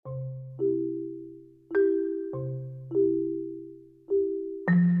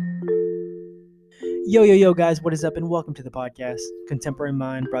Yo, guys, what is up, and welcome to the podcast, Contemporary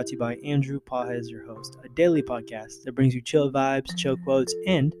Mind, brought to you by Andrew Pajes, your host, a daily podcast that brings you chill vibes, chill quotes,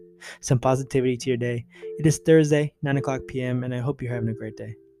 and some positivity to your day. It is Thursday, 9 o'clock p.m., and I hope you're having a great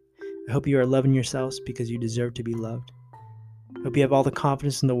day. I hope you are loving yourselves because you deserve to be loved. I hope you have all the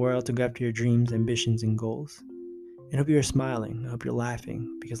confidence in the world to go after your dreams, ambitions, and goals. And I hope you're smiling. I hope you're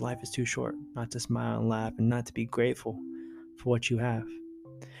laughing because life is too short not to smile and laugh and not to be grateful for what you have.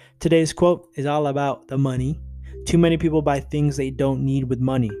 Today's quote is all about the money. Too many people buy things they don't need with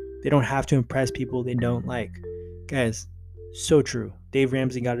money. They don't have to impress people they don't like. Guys, so true. Dave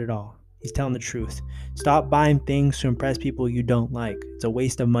Ramsey got it all. He's telling the truth. Stop buying things to impress people you don't like. It's a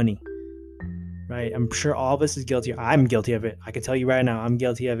waste of money. Right? I'm sure all of us is guilty. I'm guilty of it. I can tell you right now, I'm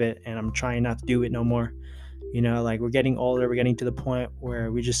guilty of it, and I'm trying not to do it no more. You know, like, we're getting older. We're getting to the point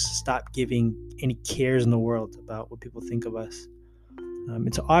where we just stop giving any cares in the world about what people think of us.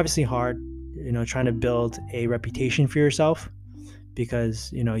 It's obviously hard, trying to build a reputation for yourself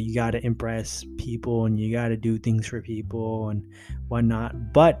because, you got to impress people and you got to do things for people and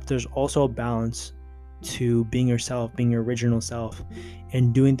whatnot. But there's also a balance to being yourself, being your original self,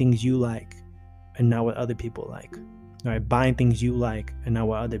 and doing things you like and not what other people like. All right, buying things you like and not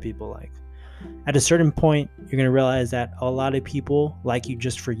what other people like. At a certain point, you're going to realize that a lot of people like you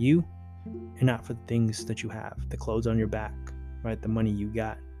just for you and not for the things that you have, the clothes on your back, right? The money you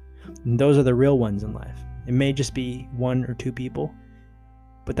got. And those are the real ones in life. It may just be one or two people,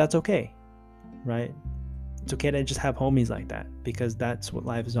 but that's okay, right? It's okay to just have homies like that because that's what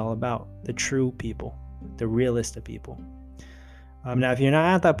life is all about. The true people, the realistic people. Now, if you're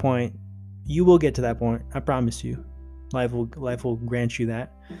not at that point, you will get to that point. I promise you. Life will grant you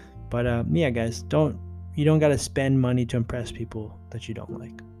that. But yeah, guys, you don't got to spend money to impress people that you don't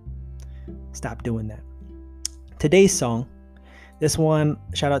like. Stop doing that. Today's song, this one,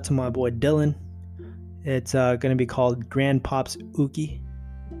 shout out to my boy Dylan. It's going to be called Grandpop's Uke,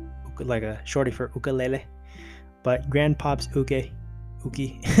 like a shorty for ukulele. But Grandpop's Uke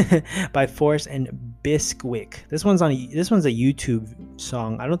by Force and Bisquick. This one's a YouTube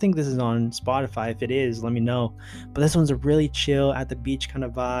song. I don't think this is on Spotify. If it is, let me know. But this one's a really chill at the beach kind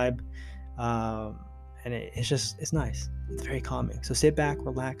of vibe. And it's nice. It's very calming. So sit back,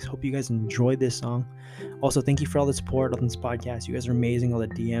 relax. Hope you guys enjoyed this song. Also, thank you for all the support on this podcast. You guys are amazing. All the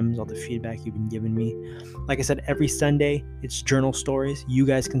DMs, all the feedback you've been giving me. Like I said, every Sunday, it's journal stories. You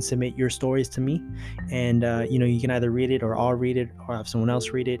guys can submit your stories to me. And, you can either read it or I'll read it or have someone else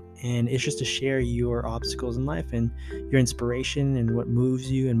read it. And it's just to share your obstacles in life and your inspiration and what moves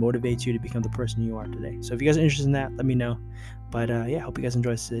you and motivates you to become the person you are today. So if you guys are interested in that, let me know. But yeah, hope you guys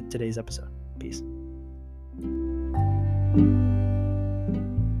enjoy today's episode. Peace.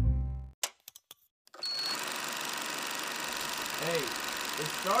 Hey,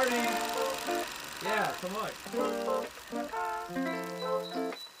 it's starting. Yeah, come on.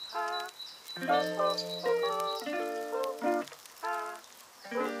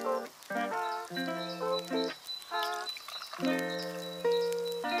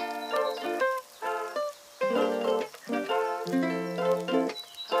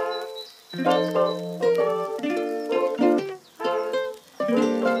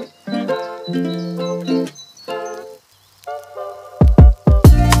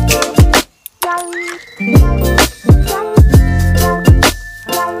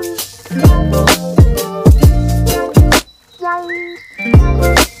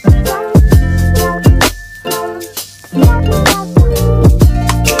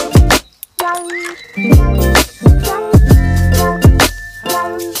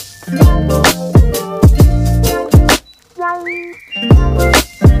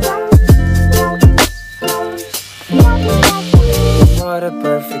 What a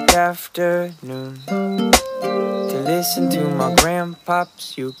perfect afternoon to listen to my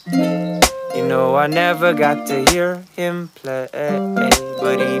grandpop's uke. You know I never got to hear him play,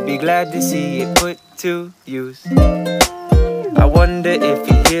 but he'd be glad to see it put to use. I wonder if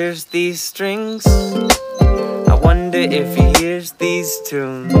he hears these strings. I wonder if he hears these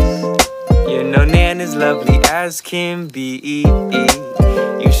tunes. You know Nan is lovely as can be.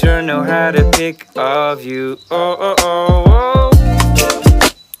 You sure know how to pick a view. Oh, oh, oh, oh.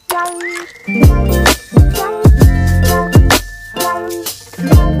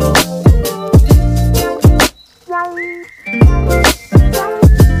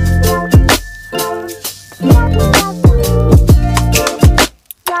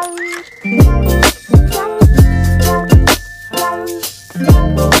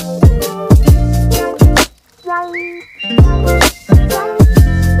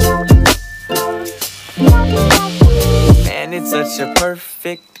 Man, it's such a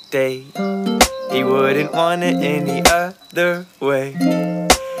perfect day He wouldn't want it any other way.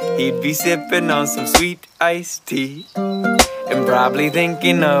 He'd be sipping on some sweet iced tea and probably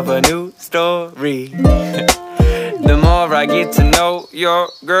thinking of a new story. The more I get to know your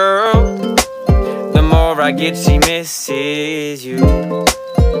girl, the more I get she misses you.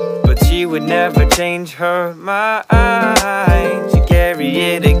 But she would never change her mind. She'd carry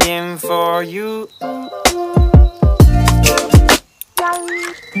it again for you.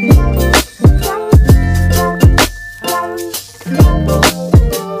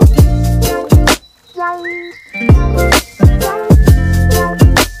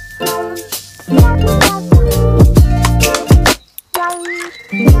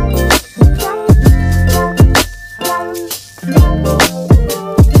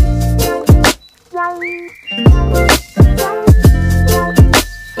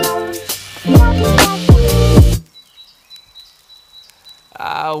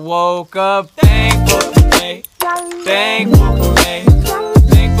 I woke up thankful today, thankful for me,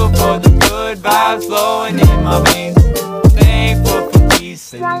 thankful for the good vibes flowing in my veins, thankful for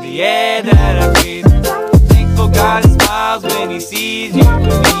peace in the air that I breathe, thankful God smiles when he sees you and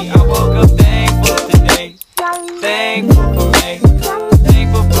me. I woke up thankful today, thankful for me,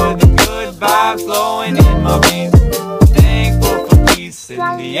 thankful for the good vibes flowing in my veins, thankful for peace in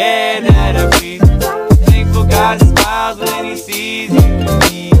the air that I breathe, thankful God smiles when he sees you and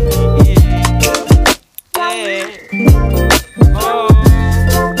me. Oh,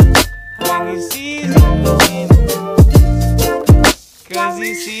 when he sees you again, 'cause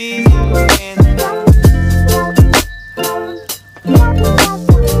he sees you again.